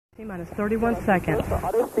T-minus 31 seconds.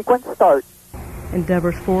 Auto sequence start.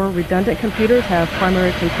 Endeavour's 4 redundant computers have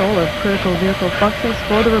primary control of critical vehicle functions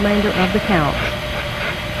for the remainder of the count.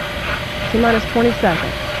 T-minus 20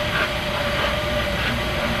 seconds.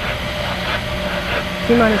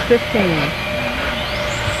 T-minus 15.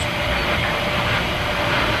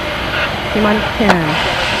 T-minus 10.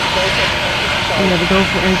 We have a go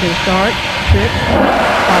for engine start. 6,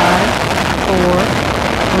 5, 4,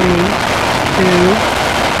 3, 2,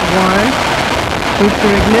 1.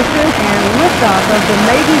 Booster ignition and liftoff of the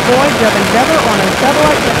maiden voyage of Endeavour on a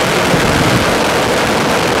satellite mission.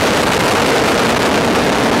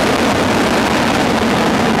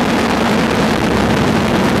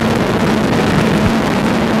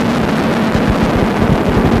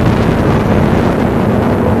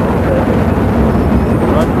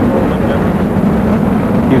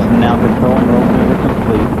 Houston now controlling, roll maneuver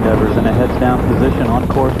complete. Endeavour's in a heads down position on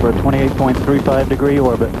course for a 28.35 degree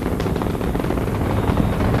orbit.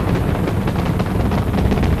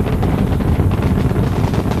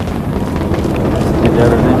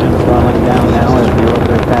 Endeavour's engine throttling down now as the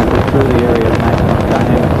orbiter passes through the area of maximum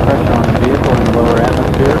dynamic pressure on the vehicle in the lower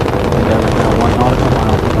atmosphere. Endeavour's now 1 nautical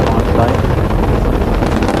mile from the launch site.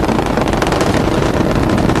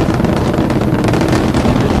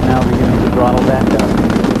 Engine now beginning to throttle back up.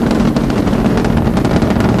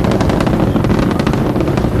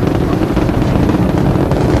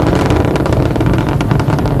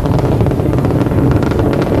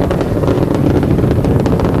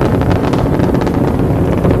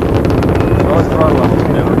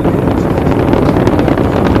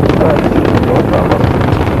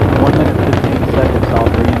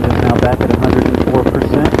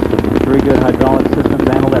 Hydraulic systems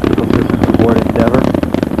and electrical systems aboard Endeavour.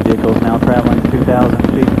 The vehicle is now traveling 2,000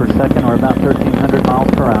 feet per second, or about 1,300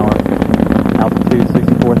 miles per hour. Altitude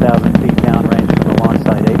 64,000 feet, downrange from the launch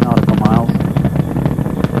site 8 nautical miles.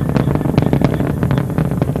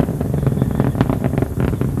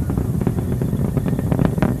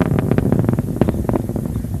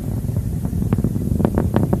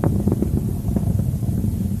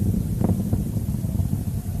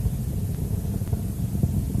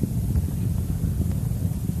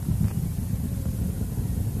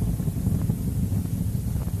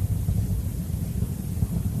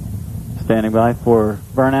 Standing by for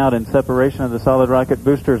burnout and separation of the solid rocket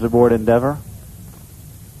boosters aboard Endeavour.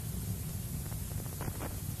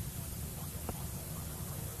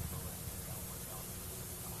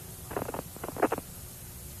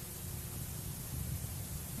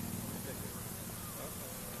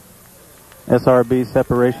 SRB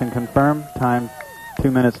separation confirmed. Time 2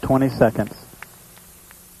 minutes 20 seconds.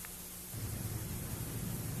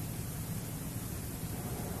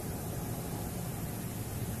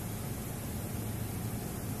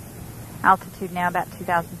 Altitude now about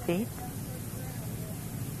 2,000 feet.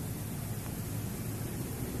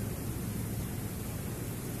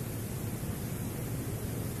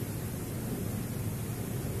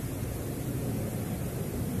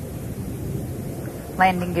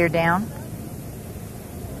 Landing gear down.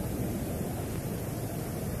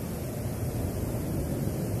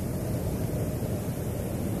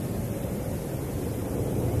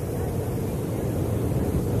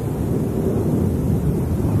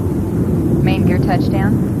 Main gear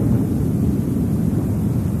touchdown.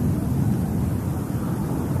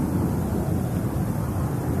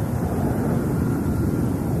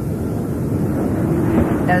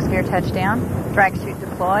 Nose gear touchdown. Drag chute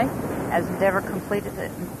deploy as Endeavour completed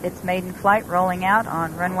its maiden flight, rolling out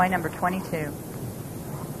on runway number 22.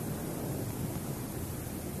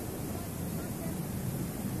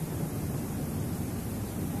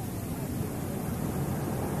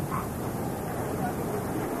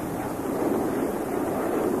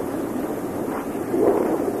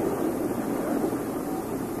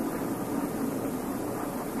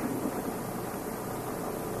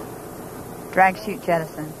 Drag chute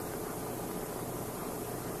jettison. No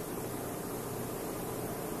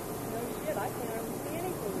shit, I can't hardly see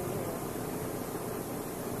anything in here.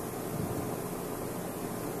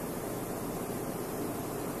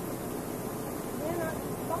 They're not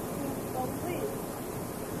fucking so please.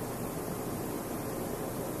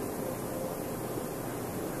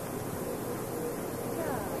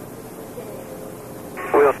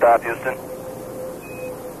 Wheel stop, Houston.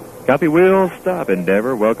 Copy, wheel stop,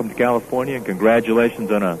 Endeavour. Welcome to California and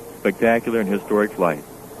congratulations on a spectacular and historic flight.